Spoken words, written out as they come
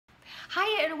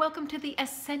Hi, and welcome to the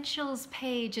Essentials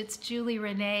page. It's Julie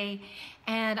Renee,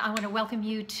 and I want to welcome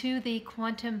you to the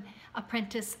Quantum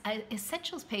Apprentice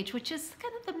Essentials page, which is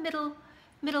kind of the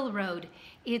middle road.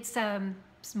 It's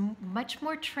much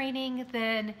more training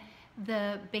than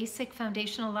the basic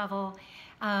foundational level,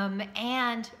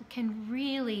 and can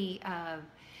really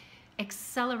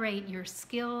accelerate your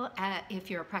skill if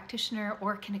you're a practitioner,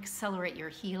 or can accelerate your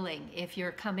healing if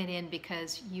you're coming in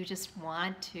because you just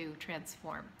want to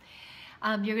transform.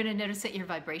 You're going to notice that your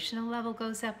vibrational level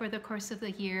goes up over the course of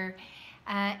the year,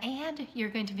 and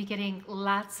you're going to be getting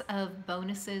lots of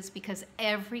bonuses because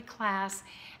every class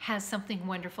has something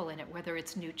wonderful in it, whether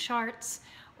it's new charts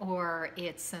or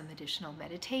it's some additional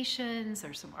meditations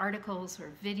or some articles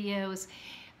or videos.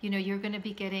 You know, you're going to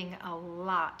be getting a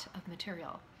lot of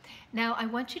material. Now, I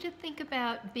want you to think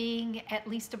about being at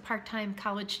least a part-time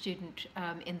college student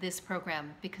in this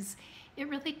program, because it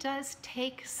really does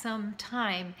take some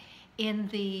time in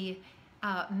the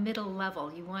middle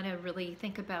level. You want to really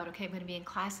think about, okay, I'm going to be in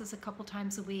classes a couple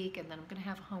times a week, and then I'm going to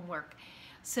have homework.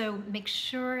 So make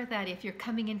sure that if you're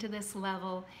coming into this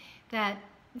level that,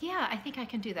 yeah, I think I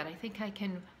can do that. I think I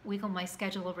can wiggle my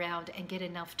schedule around and get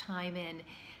enough time in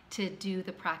to do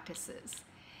the practices.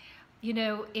 You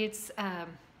know, it's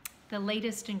the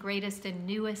latest and greatest and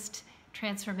newest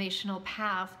transformational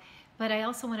path, but I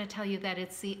also want to tell you that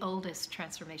it's the oldest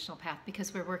transformational path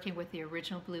because we're working with the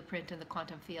original blueprint in the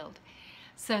quantum field.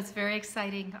 So it's very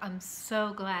exciting. I'm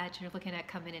so glad you're looking at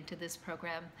coming into this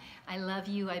program. I love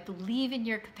you. I believe in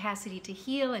your capacity to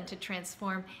heal and to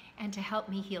transform and to help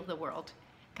me heal the world.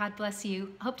 God bless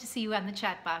you. Hope to see you on the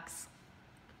chat box.